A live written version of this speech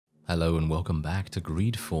Hello and welcome back to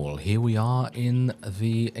GreedFall. Here we are in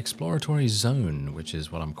the exploratory zone, which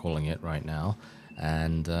is what I'm calling it right now.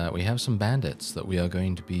 And we have some bandits that we are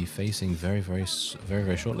going to be facing very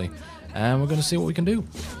shortly. And we're going to see what we can do.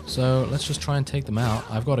 So let's just try and take them out.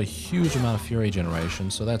 I've got a huge amount of fury generation,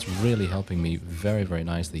 so that's really helping me very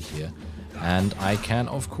nicely here. And I can,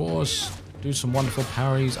 of course, do some wonderful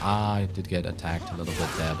parries. I did get attacked a little bit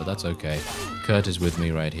there, but that's okay. Kurt is with me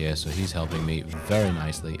right here, so he's helping me very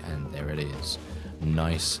nicely, and there it is.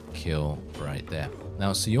 Nice kill right there.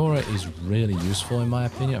 Now, Siora is really useful in my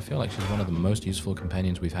opinion. I feel like she's one of the most useful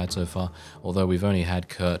companions we've had so far, although we've only had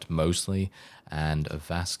Kurt mostly, and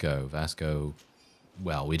Vasco. Vasco,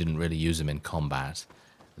 well, we didn't really use him in combat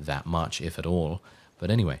that much, if at all. But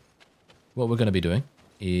anyway, what we're going to be doing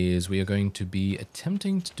is we are going to be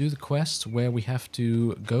attempting to do the quest where we have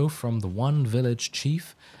to go from the one village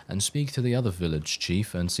chief and speak to the other village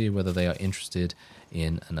chief and see whether they are interested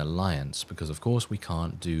in an alliance, because of course we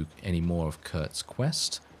can't do any more of Kurt's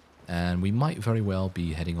quest, and we might very well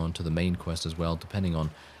be heading on to the main quest as well, depending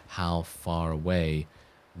on how far away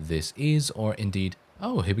this is, or indeed,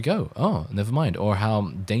 oh, here we go, oh, never mind, or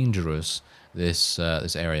how dangerous this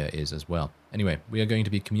area is as well. Anyway, we are going to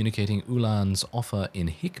be communicating Ulan's offer in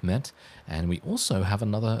Hikmet, and we also have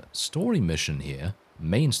another story mission here,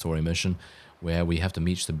 main story mission, where we have to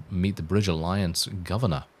meet the Bridge Alliance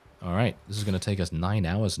governor. Alright, this is going to take us 9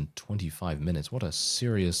 hours and 25 minutes. What a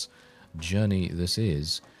serious journey this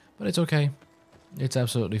is. But it's okay. It's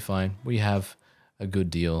absolutely fine. We have a good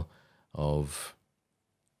deal of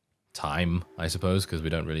time, I suppose, because we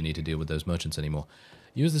don't really need to deal with those merchants anymore.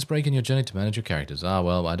 Use this break in your journey to manage your characters. Ah,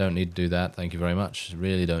 well, I don't need to do that. Thank you very much.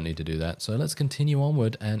 Really don't need to do that. So let's continue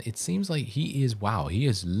onward. And it seems like he is, wow, he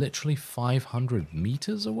is literally 500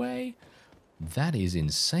 meters away? That is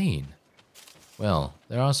insane. Well,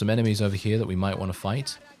 there are some enemies over here that we might want to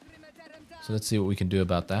fight. So let's see what we can do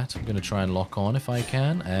about that. I'm going to try and lock on if I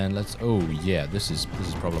can. And let's, oh yeah, this is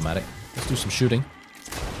problematic. Let's do some shooting.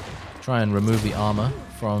 Try and remove the armor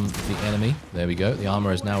from the enemy. There we go. The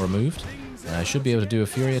armor is now removed. And I should be able to do a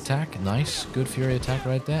fury attack. Nice, good fury attack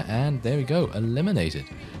right there. And there we go, eliminated.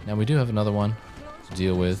 Now we do have another one to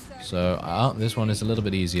deal with. So this one is a little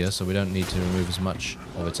bit easier, so we don't need to remove as much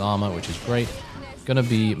of its armor, which is great. Gonna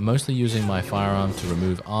be mostly using my firearm to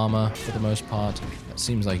remove armor for the most part. That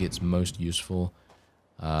seems like its most useful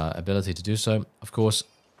ability to do so. Of course,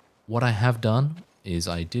 what I have done is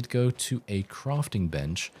I did go to a crafting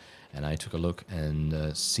bench, and I took a look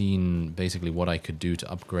and seen basically what I could do to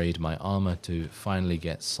upgrade my armor to finally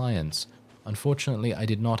get science. Unfortunately, I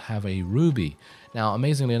did not have a ruby. Now,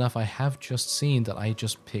 amazingly enough, I have just seen that I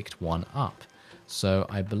just picked one up. So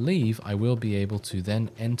I believe I will be able to then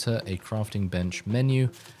enter a crafting bench menu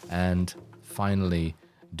and finally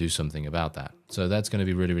do something about that. So that's going to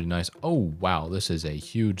be really nice. Oh, wow, this is a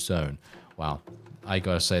huge zone. Wow, I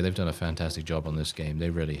gotta say, they've done a fantastic job on this game. They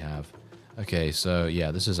really have. Okay, so yeah,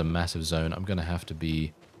 this is a massive zone. I'm going to have to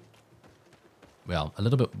be, well, a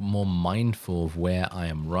little bit more mindful of where I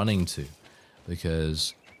am running to,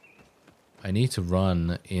 because I need to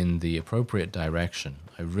run in the appropriate direction.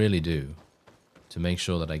 I really do, to make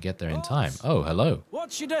sure that I get there in time. Oh, hello.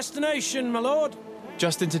 What's your destination, my lord?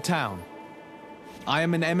 Just into town. I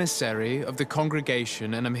am an emissary of the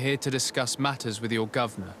congregation, and I'm here to discuss matters with your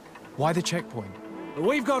governor. Why the checkpoint?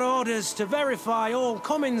 We've got orders to verify all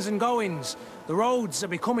comings and goings. The roads are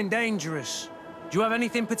becoming dangerous. Do you have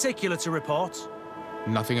anything particular to report?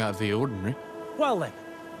 Nothing out of the ordinary. Well then,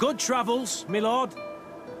 good travels, my lord.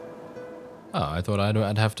 Oh, I thought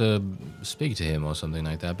I'd have to speak to him or something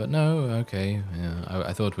like that, but no, okay. Yeah,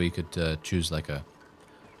 I thought we could choose like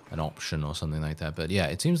an option or something like that, but yeah,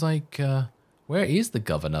 it seems like, where is the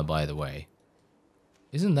governor, by the way?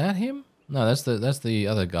 Isn't that him? No, that's the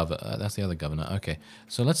other governor. That's the other governor. Okay,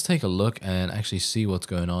 so let's take a look and actually see what's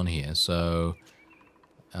going on here. So,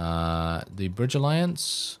 the Bridge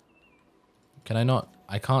Alliance. Can I not?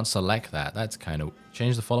 I can't select that. That's kind of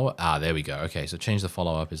change the follow-up. Ah, there we go. Okay, so change the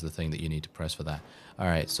follow-up is the thing that you need to press for that. All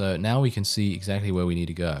right, so now we can see exactly where we need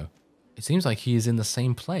to go. It seems like he is in the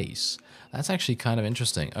same place. That's actually kind of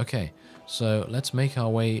interesting. Okay, so let's make our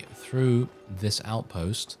way through this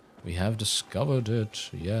outpost. We have discovered it.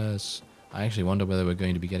 Yes. I actually wonder whether we're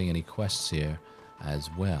going to be getting any quests here as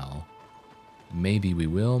well. Maybe we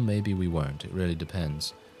will, maybe we won't. It really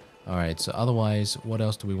depends. Alright, so otherwise, what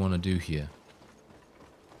else do we want to do here?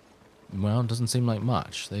 Well, it doesn't seem like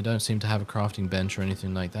much. They don't seem to have a crafting bench or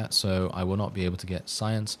anything like that, so I will not be able to get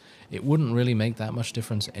science. It wouldn't really make that much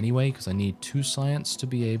difference anyway, because I need 2 science to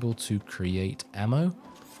be able to create ammo.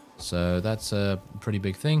 So that's a pretty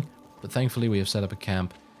big thing. But thankfully, we have set up a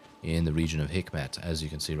camp in the region of Hikmet, as you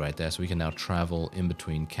can see right there. So we can now travel in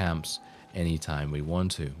between camps anytime we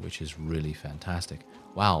want to, which is really fantastic.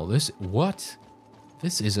 Wow, this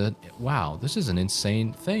is an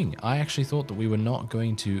insane thing. I actually thought that we were not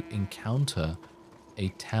going to encounter a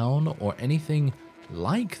town or anything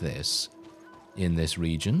like this in this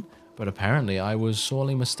region, but apparently I was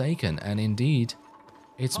sorely mistaken, and indeed,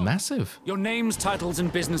 it's massive. Your names, titles,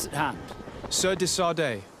 and business at hand. Sir de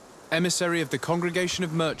Sardet, emissary of the Congregation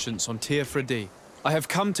of Merchants on Tier Fredi. I have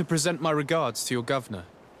come to present my regards to your governor.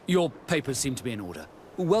 Your papers seem to be in order.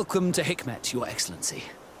 Welcome to Hikmet, Your Excellency.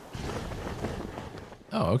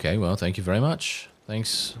 Oh, okay, well, thank you very much.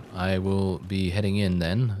 Thanks. I will be heading in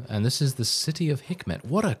then. And this is the city of Hikmet.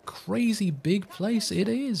 What a crazy big place it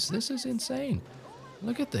is. This is insane.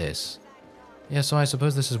 Look at this. Yeah, so I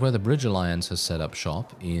suppose this is where the Bridge Alliance has set up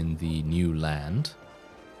shop in the new land.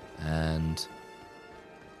 And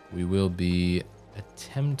we will be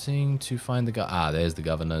attempting to find the there's the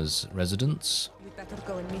governor's residence. We'd better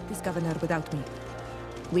go and meet this governor without me.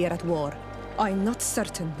 We are at war. I'm not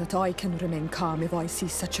certain that I can remain calm if I see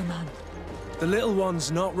such a man. The little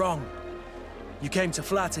one's not wrong. You came to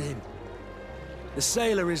flatter him. The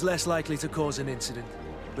sailor is less likely to cause an incident,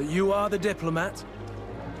 but you are the diplomat.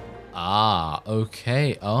 Ah,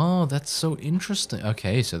 okay. Oh, that's so interesting.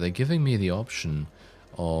 Okay, so they're giving me the option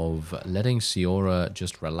of letting Siora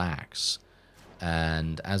just relax,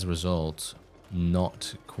 and as a result,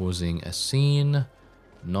 not causing a scene,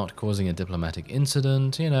 not causing a diplomatic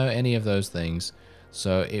incident, you know, any of those things.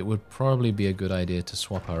 So it would probably be a good idea to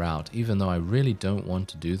swap her out. Even though I really don't want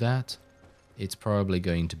to do that, it's probably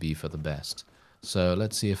going to be for the best. So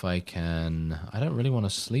let's see if I can... I don't really want to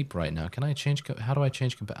sleep right now. Can I change... How do I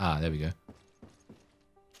change... there we go.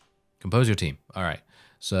 Compose your team. All right.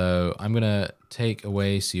 So I'm going to take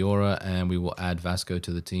away Siora and we will add Vasco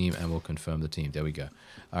to the team and we'll confirm the team. There we go.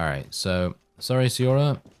 All right. So, sorry,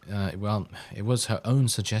 Siora. Well, it was her own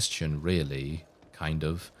suggestion, really, kind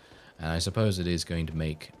of. And I suppose it is going to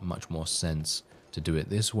make much more sense to do it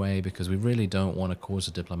this way because we really don't want to cause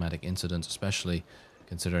a diplomatic incident, especially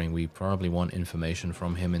considering we probably want information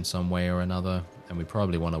from him in some way or another, and we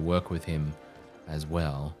probably want to work with him as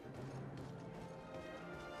well.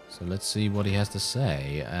 So let's see what he has to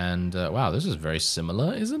say. And wow, this is very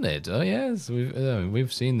similar, isn't it? Oh yes,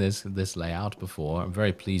 we've seen this layout before. I'm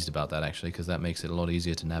very pleased about that actually, because that makes it a lot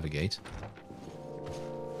easier to navigate.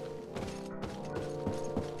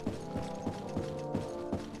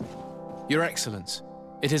 Your Excellence,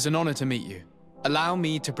 it is an honor to meet you. Allow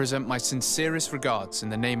me to present my sincerest regards in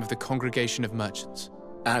the name of the Congregation of Merchants.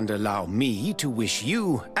 And allow me to wish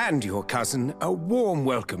you and your cousin a warm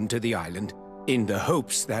welcome to the island, in the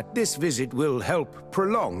hopes that this visit will help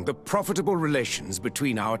prolong the profitable relations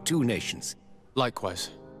between our two nations.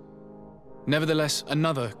 Likewise. Nevertheless,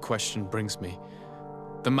 another question brings me.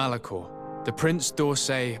 The Malachor. The Prince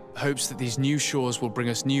d'Orsay hopes that these new shores will bring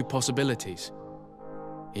us new possibilities.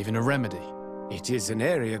 Even a remedy. It is an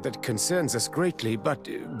area that concerns us greatly, but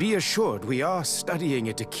be assured we are studying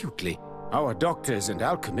it acutely. Our doctors and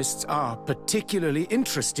alchemists are particularly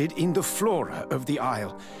interested in the flora of the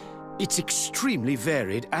Isle. It's extremely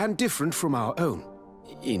varied and different from our own.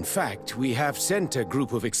 In fact, we have sent a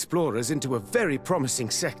group of explorers into a very promising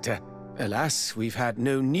sector. Alas, we've had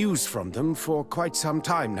no news from them for quite some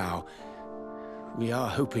time now. We are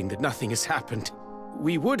hoping that nothing has happened.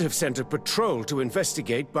 We would have sent a patrol to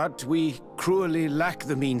investigate, but we cruelly lack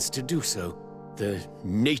the means to do so. The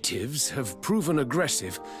natives have proven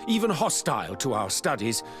aggressive, even hostile to our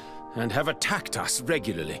studies, and have attacked us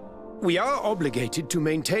regularly. We are obligated to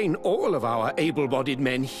maintain all of our able-bodied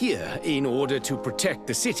men here in order to protect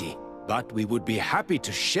the city, but we would be happy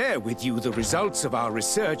to share with you the results of our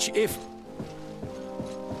research if...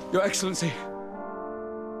 Your Excellency.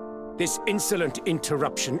 This insolent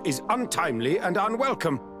interruption is untimely and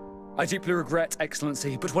unwelcome. I deeply regret,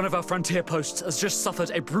 Excellency, but one of our frontier posts has just suffered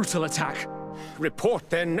a brutal attack. Report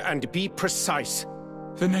then and be precise.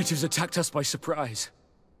 The natives attacked us by surprise.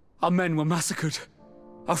 Our men were massacred.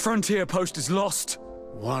 Our frontier post is lost.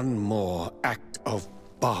 One more act of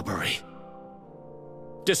barbarity.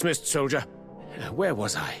 Dismissed, soldier. Where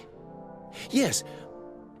was I? Yes.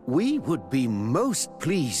 We would be most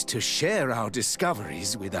pleased to share our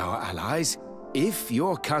discoveries with our allies if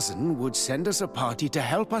your cousin would send us a party to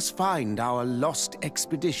help us find our lost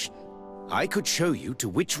expedition. I could show you to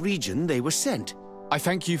which region they were sent. I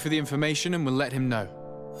thank you for the information and will let him know.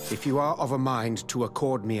 If you are of a mind to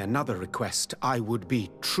accord me another request, I would be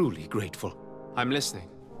truly grateful. I'm listening.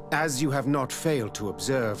 As you have not failed to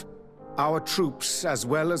observe, our troops, as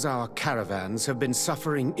well as our caravans, have been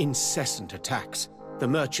suffering incessant attacks. The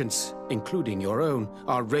merchants, including your own,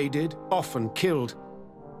 are raided, often killed,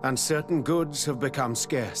 and certain goods have become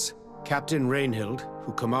scarce. Captain Rainhild,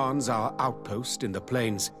 who commands our outpost in the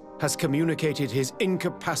plains, has communicated his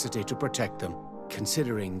incapacity to protect them.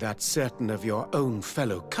 Considering that certain of your own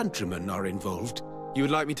fellow countrymen are involved. You would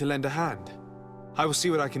like me to lend a hand? I will see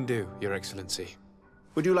what I can do, Your Excellency.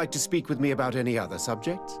 Would you like to speak with me about any other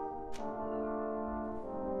subjects?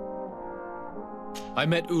 I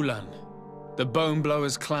met Ulan, the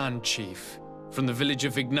Boneblower's clan chief, from the village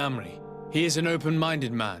of Vignamri. He is an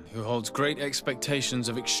open-minded man who holds great expectations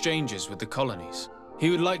of exchanges with the colonies. He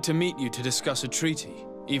would like to meet you to discuss a treaty,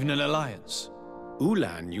 even an alliance.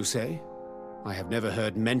 Ulan, you say? I have never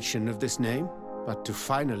heard mention of this name, but to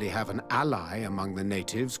finally have an ally among the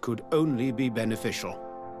natives could only be beneficial.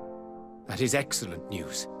 That is excellent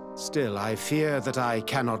news. Still, I fear that I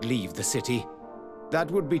cannot leave the city.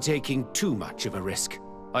 That would be taking too much of a risk.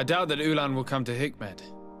 I doubt that Ulan will come to Hikmed.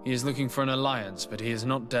 He is looking for an alliance, but he is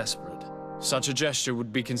not desperate. Such a gesture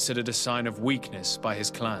would be considered a sign of weakness by his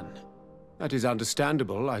clan. That is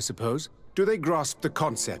understandable, I suppose. Do they grasp the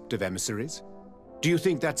concept of emissaries? Do you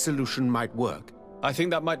think that solution might work? I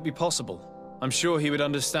think that might be possible. I'm sure he would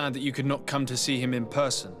understand that you could not come to see him in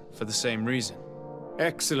person for the same reason.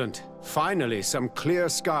 Excellent. Finally, some clear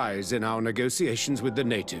skies in our negotiations with the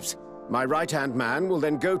natives. My right-hand man will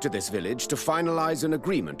then go to this village to finalize an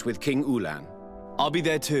agreement with King Ulan. I'll be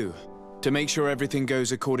there too, to make sure everything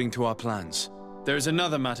goes according to our plans. There is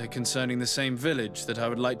another matter concerning the same village that I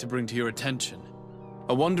would like to bring to your attention.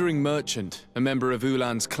 A wandering merchant, a member of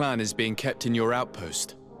Ulan's clan, is being kept in your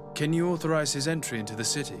outpost. Can you authorize his entry into the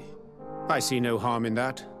city? I see no harm in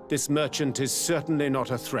that. This merchant is certainly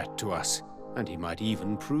not a threat to us, and he might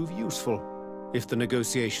even prove useful, if the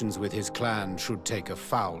negotiations with his clan should take a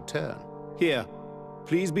foul turn. Here,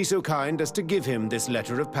 please be so kind as to give him this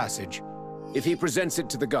letter of passage. If he presents it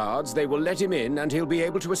to the guards, they will let him in and he'll be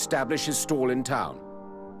able to establish his stall in town.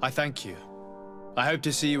 I thank you. I hope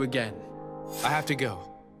to see you again. I have to go.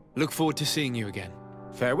 Look forward to seeing you again.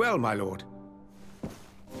 Farewell, my lord.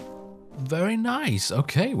 Very nice.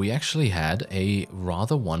 Okay, we actually had a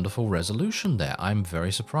rather wonderful resolution there. I'm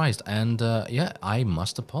very surprised. And yeah, I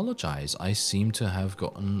must apologize. I seem to have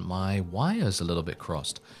gotten my wires a little bit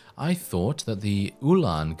crossed. I thought that the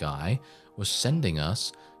Ulan guy was sending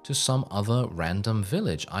us to some other random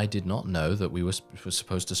village. I did not know that we were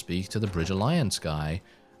supposed to speak to the Bridge Alliance guy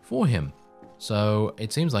for him. So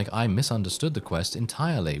it seems like I misunderstood the quest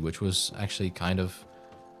entirely, which was actually kind of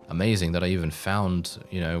amazing that I even found,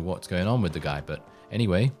 you know, what's going on with the guy. But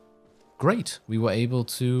anyway, great. We were able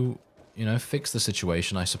to, you know, fix the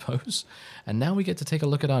situation, I suppose. And now we get to take a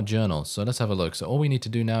look at our journal. So let's have a look. So all we need to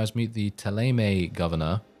do now is meet the Teleme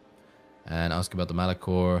governor and ask about the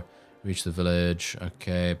Malachor, reach the village.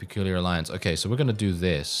 Okay, peculiar alliance. Okay, so we're going to do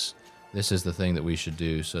this. This is the thing that we should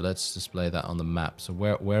do. So let's display that on the map. So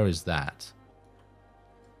where is that?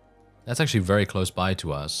 That's actually very close by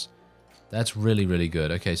to us. That's really, really good.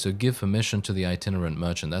 Okay, so give permission to the itinerant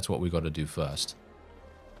merchant. That's what we got to do first.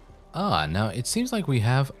 Ah, now it seems like we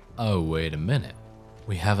have... Oh, wait a minute.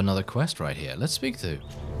 We have another quest right here. Let's speak to...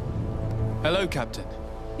 Hello, Captain.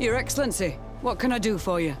 Your Excellency, what can I do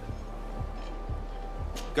for you?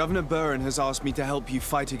 Governor Buren has asked me to help you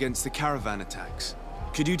fight against the caravan attacks.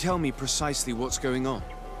 Could you tell me precisely what's going on?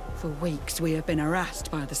 For weeks we have been harassed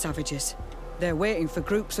by the savages. They're waiting for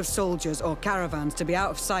groups of soldiers or caravans to be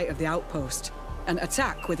out of sight of the outpost and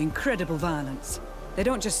attack with incredible violence. They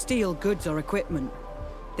don't just steal goods or equipment.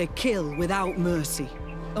 They kill without mercy.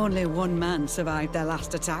 Only one man survived their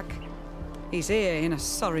last attack. He's here in a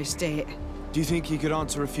sorry state. Do you think he could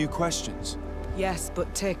answer a few questions? Yes,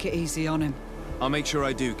 but take it easy on him. I'll make sure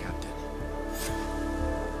I do, Captain.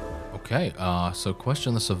 Okay, so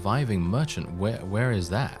question the surviving merchant. Where is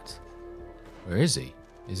that? Where is he?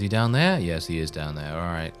 Is he down there? Yes, he is down there.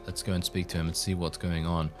 Alright, let's go and speak to him and see what's going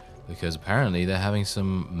on. Because apparently they're having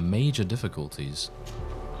some major difficulties.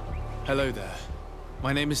 Hello there.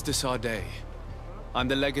 My name is Desardet. I'm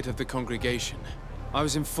the legate of the congregation. I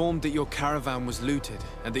was informed that your caravan was looted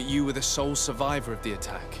and that you were the sole survivor of the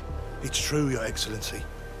attack. It's true, Your Excellency.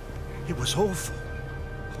 It was awful.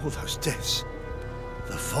 All those deaths.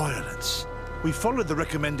 The violence. We followed the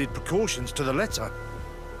recommended precautions to the letter,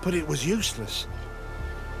 but it was useless.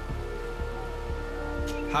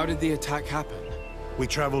 How did the attack happen? We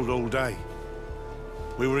traveled all day.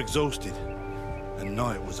 We were exhausted, and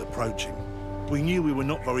night was approaching. We knew we were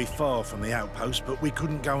not very far from the outpost, but we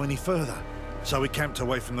couldn't go any further. So we camped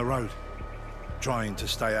away from the road, trying to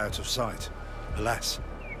stay out of sight. Alas,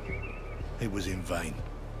 it was in vain.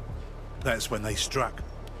 That's when they struck,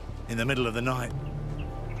 in the middle of the night.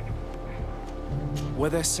 Were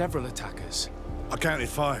there several attackers? I counted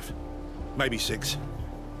 5, maybe 6.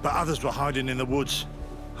 But others were hiding in the woods.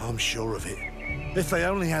 I'm sure of it. If they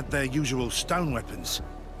only had their usual stone weapons,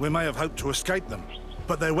 we may have hoped to escape them.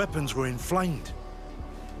 But their weapons were inflamed.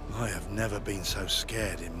 I have never been so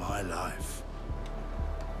scared in my life.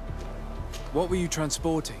 What were you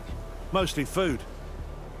transporting? Mostly food,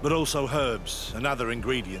 but also herbs and other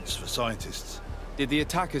ingredients for scientists. Did the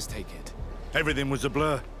attackers take it? Everything was a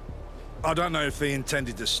blur. I don't know if they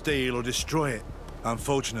intended to steal or destroy it.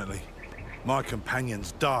 Unfortunately, my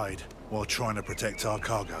companions died while trying to protect our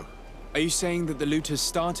cargo. Are you saying that the looters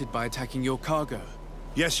started by attacking your cargo?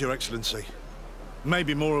 Yes, Your Excellency.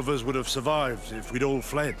 Maybe more of us would have survived if we'd all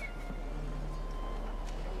fled.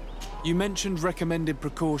 You mentioned recommended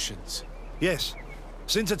precautions. Yes.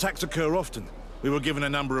 Since attacks occur often, we were given a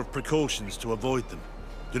number of precautions to avoid them.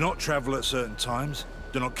 Do not travel at certain times,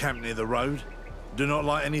 do not camp near the road, do not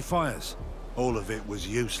light any fires. All of it was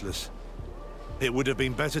useless. It would have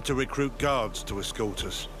been better to recruit guards to escort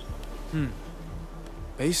us.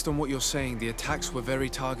 Based on what you're saying, the attacks were very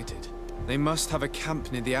targeted. They must have a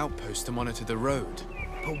camp near the outpost to monitor the road.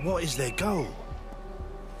 But what is their goal?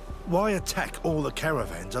 Why attack all the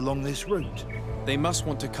caravans along this route? They must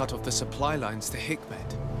want to cut off the supply lines to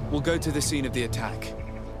Hikmet. We'll go to the scene of the attack.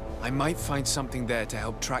 I might find something there to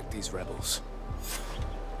help track these rebels.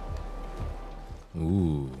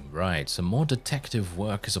 Ooh, right. Some more detective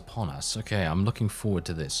work is upon us. Okay, I'm looking forward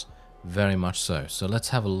to this. Very much so. So let's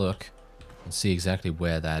have a look and see exactly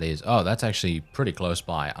where that is. Oh, that's actually pretty close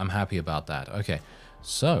by. I'm happy about that. Okay,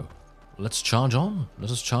 so let's charge on.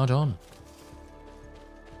 Let us charge on.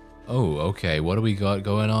 Oh, okay. What do we got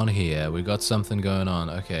going on here? We got something going on.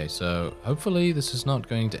 Okay, so hopefully this is not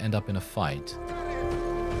going to end up in a fight.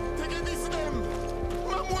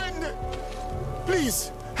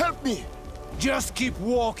 Please, help me. Just keep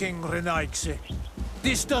walking, Renaigse.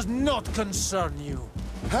 This does not concern you.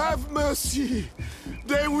 Have mercy.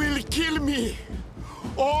 They will kill me.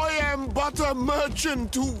 I am but a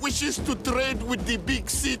merchant who wishes to trade with the big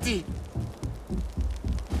city.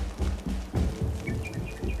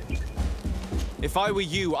 If I were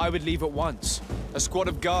you, I would leave at once. A squad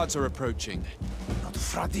of guards are approaching. Not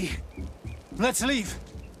Fradi. Let's leave.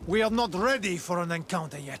 We are not ready for an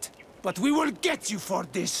encounter yet. But we will get you for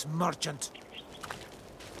this, merchant.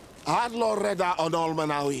 Adloreda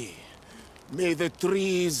Onolmanawi. May the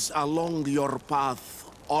trees along your path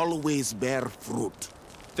always bear fruit.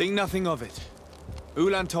 Think nothing of it.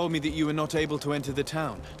 Ulan told me that you were not able to enter the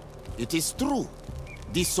town. It is true.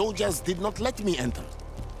 The soldiers did not let me enter.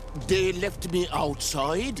 They left me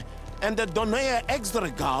outside, and the Donea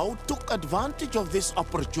Exdragao took advantage of this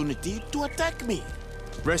opportunity to attack me.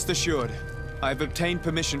 Rest assured, I have obtained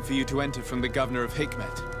permission for you to enter from the governor of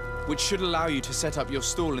Hikmet, which should allow you to set up your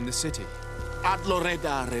stall in the city.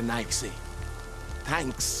 Adloreda Renaigse.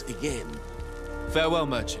 Thanks again. Farewell,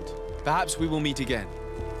 merchant. Perhaps we will meet again.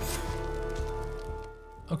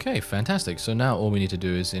 Okay, fantastic. So now all we need to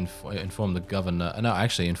do is inform the governor, no,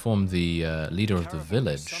 actually inform the leader of the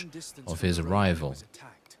village of his arrival.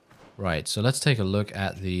 Right, so let's take a look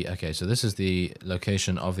at the, okay, so this is the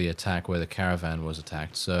location of the attack where the caravan was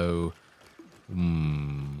attacked. So,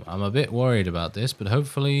 I'm a bit worried about this, but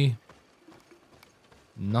hopefully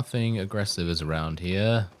nothing aggressive is around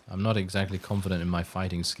here. I'm not exactly confident in my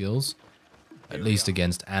fighting skills, at least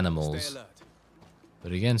against animals.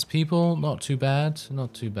 But against people, not too bad,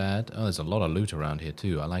 not too bad. Oh, there's a lot of loot around here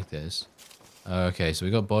too, I like this. Okay, so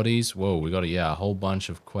we got bodies. Whoa, we got, a whole bunch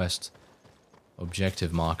of quest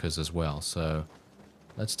objective markers as well. So,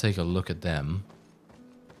 let's take a look at them.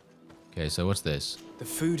 Okay, so what's this? The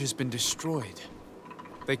food has been destroyed.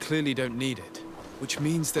 They clearly don't need it, which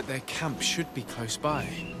means that their camp should be close by.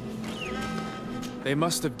 They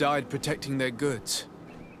must have died protecting their goods.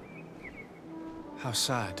 How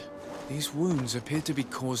sad. These wounds appear to be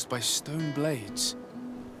caused by stone blades,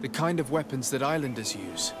 the kind of weapons that islanders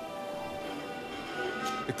use.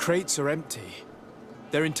 The crates are empty.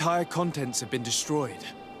 Their entire contents have been destroyed.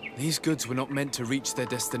 These goods were not meant to reach their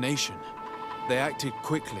destination. They acted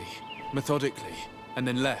quickly, methodically, and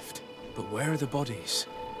then left. But where are the bodies?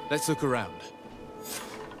 Let's look around.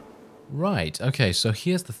 Right, okay, so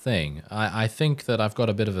here's the thing. I think that I've got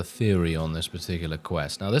a bit of a theory on this particular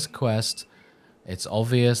quest. Now this quest, it's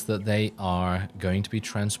obvious that they are going to be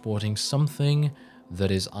transporting something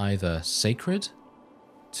that is either sacred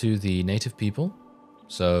to the native people,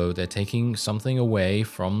 so they're taking something away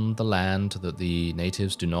from the land that the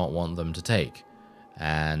natives do not want them to take.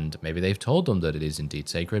 And maybe they've told them that it is indeed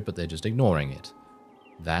sacred, but they're just ignoring it.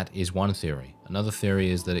 That is one theory. Another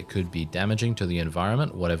theory is that it could be damaging to the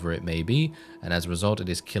environment, whatever it may be, and as a result it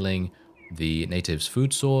is killing the natives'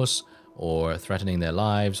 food source, or threatening their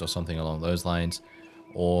lives, or something along those lines.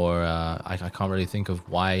 Or I can't really think of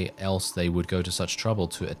why else they would go to such trouble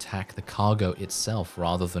to attack the cargo itself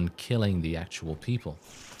rather than killing the actual people.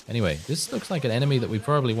 Anyway, this looks like an enemy that we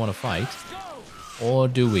probably want to fight. Or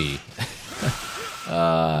do we?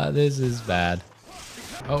 This is bad.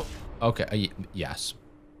 Oh, okay. Yes.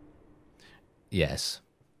 Yes.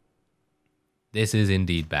 This is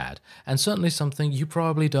indeed bad. And certainly something you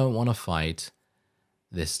probably don't want to fight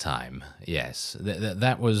this time. Yes.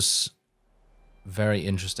 That was very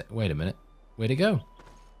interesting. Wait a minute. Where'd it go?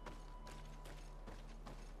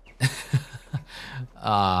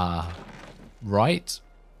 Right.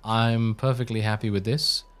 I'm perfectly happy with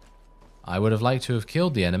this. I would have liked to have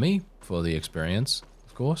killed the enemy for the experience,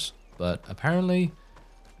 of course. But apparently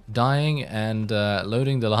dying and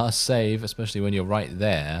loading the last save, especially when you're right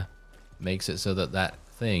there, makes it so that that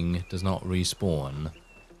thing does not respawn.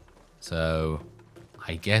 So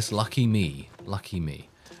I guess lucky me. Lucky me.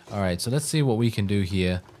 Alright, so let's see what we can do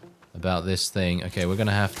here about this thing. Okay, we're going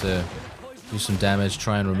to have to do some damage,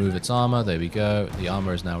 try and remove its armor. There we go. The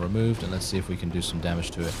armor is now removed, and let's see if we can do some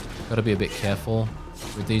damage to it. Got to be a bit careful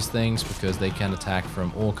with these things because they can attack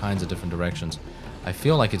from all kinds of different directions. I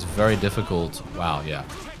feel like it's very difficult. Wow, yeah.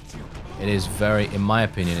 It is very, in my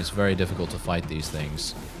opinion, it's very difficult to fight these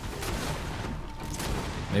things.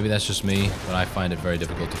 Maybe that's just me, but I find it very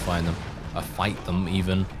difficult to find them. Fight them,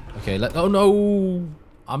 even. Okay, oh no!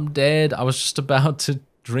 I'm dead. I was just about to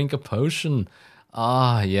drink a potion.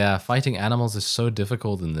 Ah, yeah. Fighting animals is so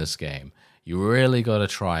difficult in this game. You really got to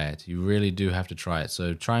try it. You really do have to try it.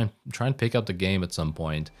 So try and pick up the game at some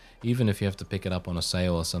point, even if you have to pick it up on a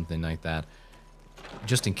sale or something like that.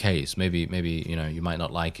 Just in case. Maybe you know, you might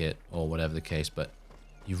not like it or whatever the case, but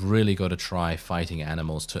you've really got to try fighting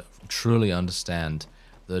animals to truly understand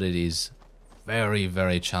that it is very,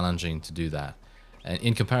 very challenging to do that. And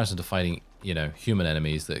in comparison to fighting, you know, human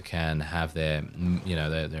enemies that can have their, you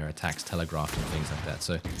know, their attacks telegraphed and things like that.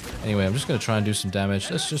 So anyway, I'm just going to try and do some damage.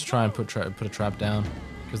 Let's just try and put a trap down,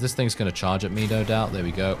 because this thing's going to charge at me, no doubt. There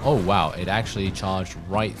we go. Oh, wow. It actually charged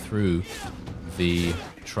right through the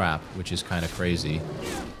trap, which is kind of crazy.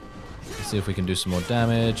 Let's see if we can do some more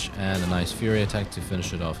damage, and a nice Fury attack to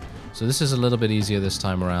finish it off. So this is a little bit easier this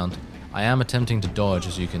time around. I am attempting to dodge,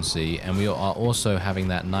 as you can see, and we are also having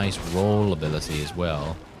that nice roll ability as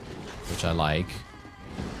well, which I like.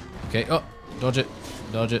 Okay, oh, dodge it,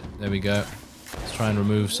 dodge it. There we go. Let's try and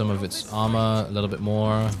remove some of its armor, a little bit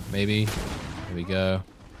more, maybe. There we go.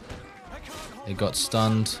 It got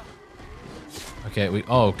stunned. Okay,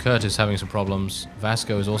 oh, Kurt is having some problems.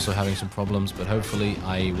 Vasco is also having some problems, but hopefully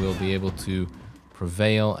I will be able to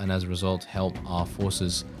prevail and as a result help our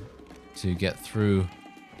forces to get through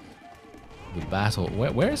the battle.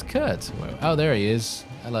 Where is Kurt? Oh, there he is.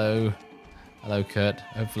 Hello. Hello, Kurt.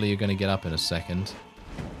 Hopefully you're going to get up in a second.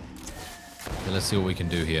 Okay, let's see what we can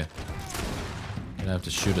do here. Gonna have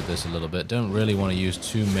to shoot at this a little bit. Don't really want to use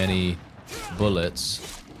too many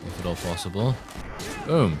bullets, if at all possible.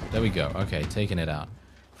 Boom. There we go. Okay, taking it out.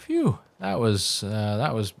 Phew. That was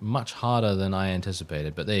much harder than I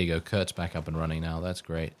anticipated. But there you go. Kurt's back up and running now. That's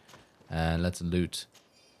great. And let's loot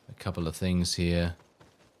a couple of things here,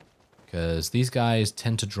 because these guys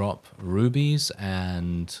tend to drop rubies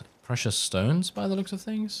and precious stones by the looks of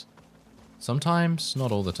things. Sometimes,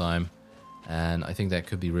 not all the time. And I think that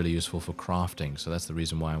could be really useful for crafting, so that's the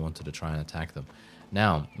reason why I wanted to try and attack them.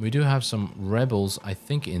 Now, we do have some rebels, I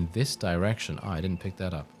think, in this direction. Oh, I didn't pick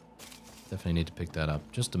that up. Definitely need to pick that up,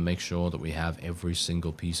 just to make sure that we have every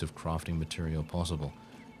single piece of crafting material possible.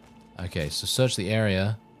 Okay, so search the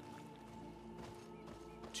area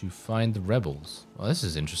to find the rebels. Well, this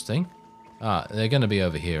is interesting. Ah, they're going to be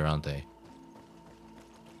over here, aren't they?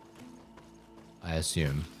 I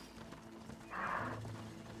assume.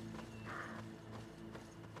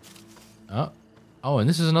 Oh, and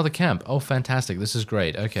this is another camp. Oh, fantastic. This is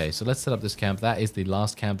great. Okay, so let's set up this camp. That is the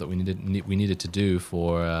last camp that we needed to do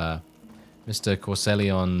for Mr.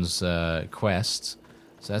 Corselion's quest.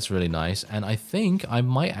 So that's really nice. And I think I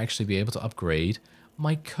might actually be able to upgrade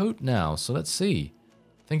my coat now. So let's see.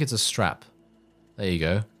 I think it's a strap. There you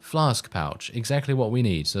go. Flask pouch. Exactly what we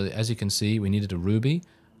need. So as you can see, we needed a ruby,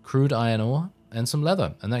 crude iron ore, and some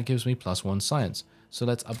leather. And that gives me +1 science. So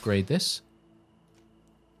let's upgrade this.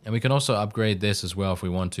 And we can also upgrade this as well if we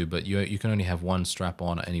want to, but you can only have one strap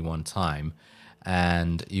on at any one time.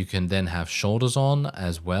 And you can then have shoulders on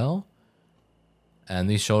as well. And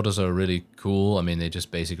these shoulders are really cool. I mean, they just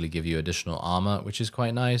basically give you additional armor, which is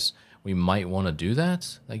quite nice. We might want to do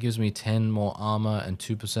that. That gives me 10 more armor and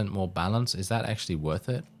 2% more balance. Is that actually worth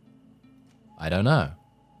it? I don't know.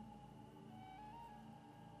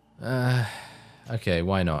 Okay,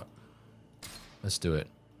 why not? Let's do it.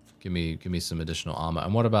 Give me some additional armor.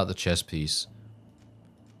 And what about the chest piece?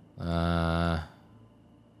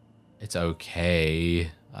 It's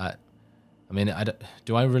okay. I mean,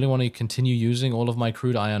 do I really want to continue using all of my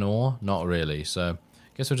crude iron ore? Not really. So, I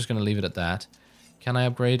guess we're just going to leave it at that. Can I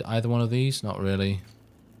upgrade either one of these? Not really.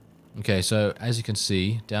 Okay, so as you can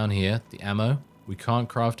see, down here, the ammo. We can't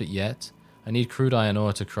craft it yet. I need crude iron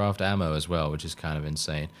ore to craft ammo as well, which is kind of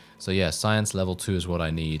insane. So yeah, science level 2 is what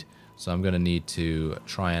I need. So I'm going to need to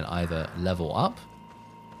try and either level up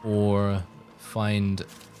or find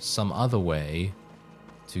some other way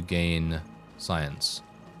to gain science.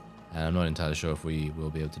 And I'm not entirely sure if we will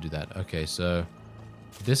be able to do that. Okay, so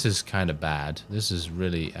this is kind of bad. This is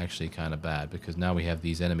really actually kind of bad because now we have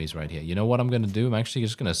these enemies right here. You know what I'm going to do? I'm actually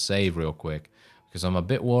just going to save real quick because I'm a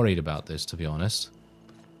bit worried about this, to be honest.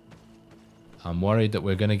 I'm worried that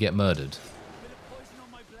we're going to get murdered.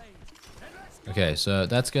 Okay, so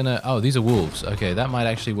that's gonna... Oh, these are wolves. Okay, that might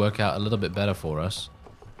actually work out a little bit better for us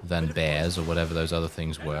than bears or whatever those other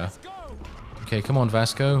things were. Okay, come on,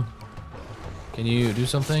 Vasco. Can you do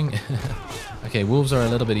something? Okay, wolves are a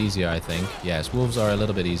little bit easier, I think. Yes, wolves are a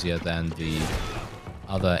little bit easier than the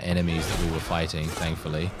other enemies that we were fighting,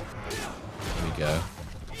 thankfully. Here we go.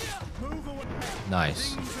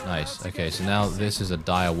 Nice, nice. Okay, so now this is a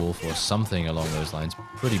dire wolf or something along those lines.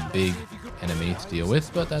 Pretty big enemy to deal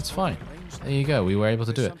with, but that's fine. There you go, we were able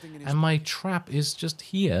to do it. And my trap is just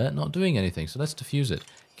here, not doing anything. So let's defuse it.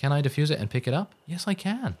 Can I defuse it and pick it up? Yes, I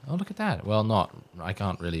can. Oh, look at that. Well, I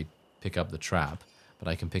can't really pick up the trap, but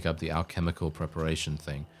I can pick up the alchemical preparation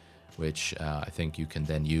thing, which I think you can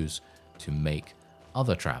then use to make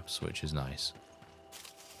other traps, which is nice.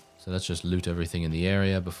 So let's just loot everything in the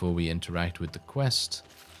area before we interact with the quest.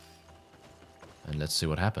 And let's see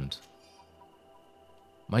what happened.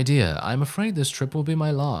 My dear, I'm afraid this trip will be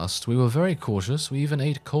my last. We were very cautious. We even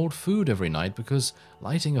ate cold food every night because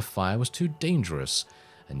lighting a fire was too dangerous.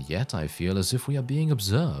 And yet I feel as if we are being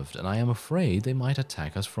observed, and I am afraid they might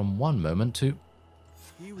attack us from one moment to...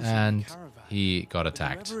 And he got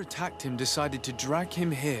attacked. Whoever attacked him decided to drag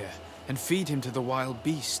him here and feed him to the wild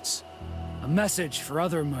beasts. A message for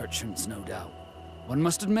other merchants, no doubt. One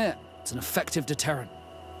must admit, it's an effective deterrent.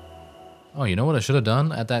 Oh, you know what I should have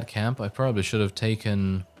done at that camp? I probably should have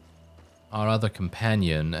taken our other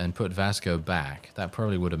companion and put Vasco back. That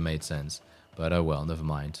probably would have made sense. But oh well, never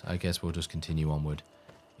mind. I guess we'll just continue onward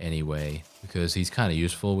anyway, because he's kind of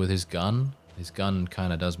useful with his gun. His gun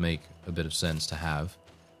kind of does make a bit of sense to have.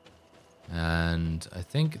 And I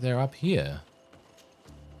think they're up here.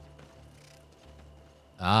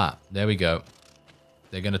 Ah, there we go.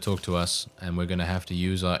 They're going to talk to us, and we're going to have to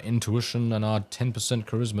use our intuition and our 10%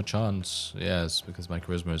 charisma chance. Yes, because my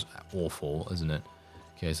charisma is awful, isn't it?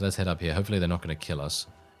 Okay, so let's head up here. Hopefully they're not going to kill us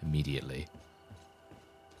immediately.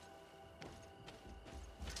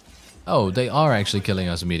 Oh, they are actually killing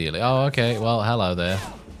us immediately. Oh, okay. Well, hello there.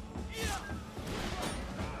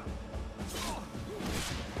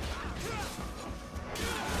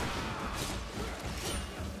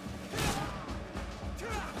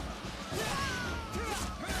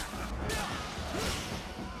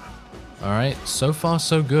 Alright, so far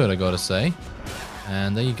so good, I gotta say.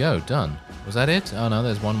 And there you go, done. Was that it? Oh no,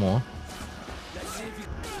 there's one more.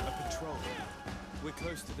 We're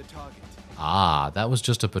close to the target. Ah, that was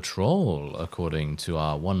just a patrol, according to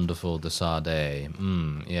our wonderful Desade.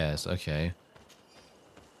 Yes, okay.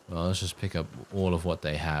 Well, let's just pick up all of what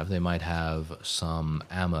they have. They might have some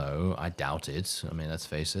ammo. I doubt it. I mean, let's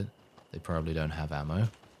face it. They probably don't have ammo.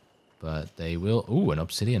 But they will... Ooh, an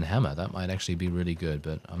obsidian hammer. That might actually be really good,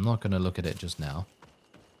 but I'm not going to look at it just now.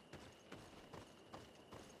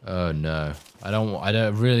 Oh, no. I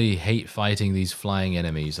don't really hate fighting these flying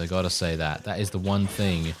enemies. I gotta say that. That is the one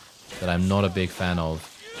thing that I'm not a big fan of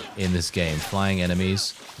in this game. Flying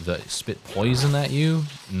enemies that spit poison at you?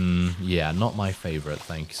 Yeah, not my favorite,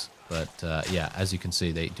 thanks. But, yeah, as you can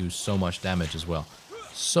see, they do so much damage as well.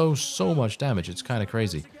 So much damage. It's kind of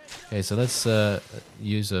crazy. Okay, so let's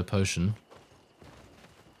use a potion.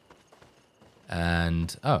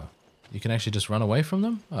 And, oh, you can actually just run away from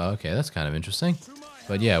them? Oh, okay, that's kind of interesting.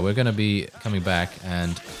 But yeah, we're going to be coming back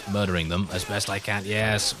and murdering them as best I can.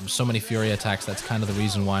 Yes, so many Fury attacks. That's kind of the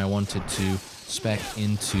reason why I wanted to spec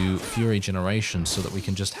into Fury Generation so that we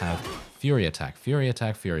can just have Fury attack, Fury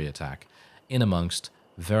attack, Fury attack in amongst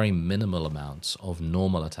very minimal amounts of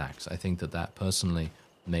normal attacks. I think that that personally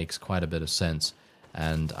makes quite a bit of sense.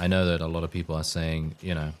 And I know that a lot of people are saying,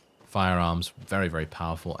 you know, firearms, very, very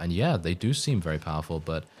powerful. And yeah, they do seem very powerful,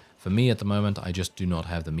 but for me at the moment, I just do not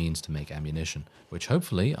have the means to make ammunition, which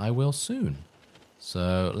hopefully I will soon.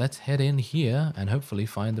 So let's head in here and hopefully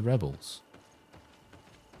find the rebels.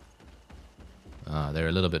 They're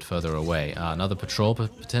a little bit further away. Another patrol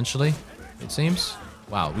potentially, it seems.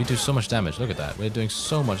 Wow, we do so much damage. Look at that. We're doing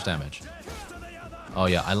so much damage. Oh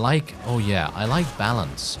yeah, I like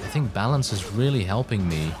balance. I think balance is really helping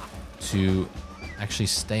me to actually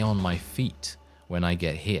stay on my feet when I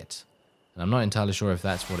get hit. And I'm not entirely sure if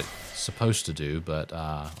that's what it's supposed to do, but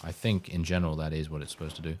I think in general that is what it's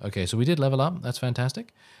supposed to do. Okay, so we did level up. That's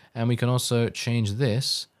fantastic. And we can also change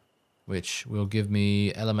this, which will give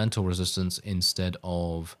me elemental resistance instead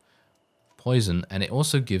of poison. And it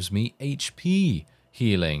also gives me HP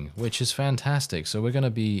healing, which is fantastic. So we're going to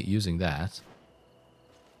be using that.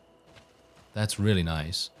 That's really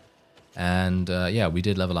nice. And yeah, we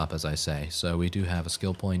did level up, as I say. So we do have a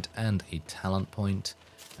skill point and a talent point.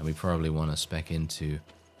 And we probably want to spec into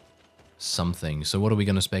something. So what are we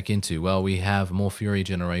going to spec into? Well, we have more fury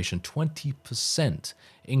generation, 20%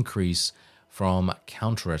 increase from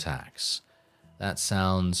counterattacks. That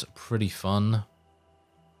sounds pretty fun.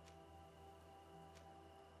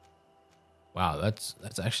 Wow, that's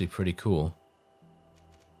actually pretty cool.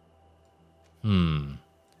 Do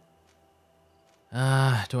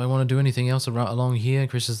I want to do anything else along here?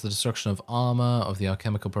 Increases the destruction of armor, of the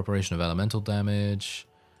alchemical preparation of elemental damage.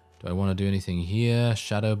 Do I want to do anything here?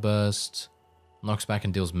 Shadow burst. Knocks back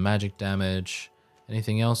and deals magic damage.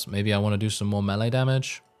 Anything else? Maybe I want to do some more melee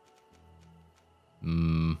damage?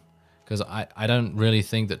 Because I don't really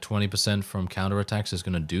think that 20% from counterattacks is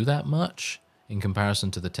going to do that much in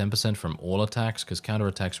comparison to the 10% from all attacks, because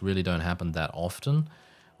counterattacks really don't happen that often.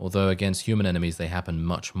 Although against human enemies they happen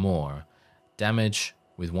much more. Damage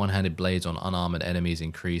with one-handed blades on unarmored enemies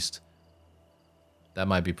increased. That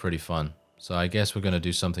might be pretty fun. So I guess we're going to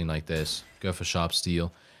do something like this. Go for sharp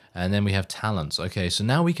steel. And then we have talents. Okay, so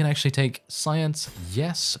now we can actually take science.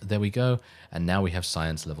 Yes, there we go. And now we have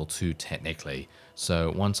science level 2 technically.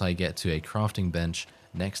 So once I get to a crafting bench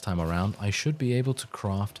next time around, I should be able to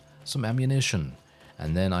craft some ammunition.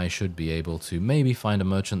 And then I should be able to maybe find a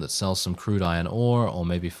merchant that sells some crude iron ore, or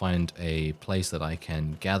maybe find a place that I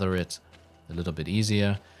can gather it a little bit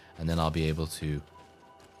easier. And then I'll be able to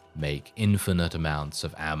make infinite amounts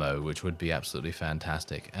of ammo, which would be absolutely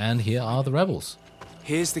fantastic. And here are the rebels.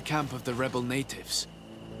 Here's the camp of the rebel natives.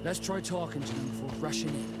 Let's try talking to them before rushing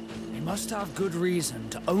in. They must have good reason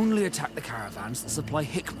to only attack the caravans that supply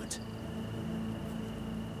Hikmet.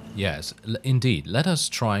 Yes, indeed. Let us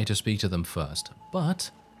try to speak to them first.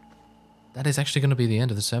 But that is actually going to be the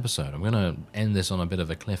end of this episode. I'm going to end this on a bit of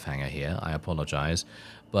a cliffhanger here. I apologize.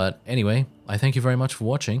 But anyway, I thank you very much for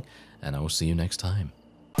watching, and I will see you next time.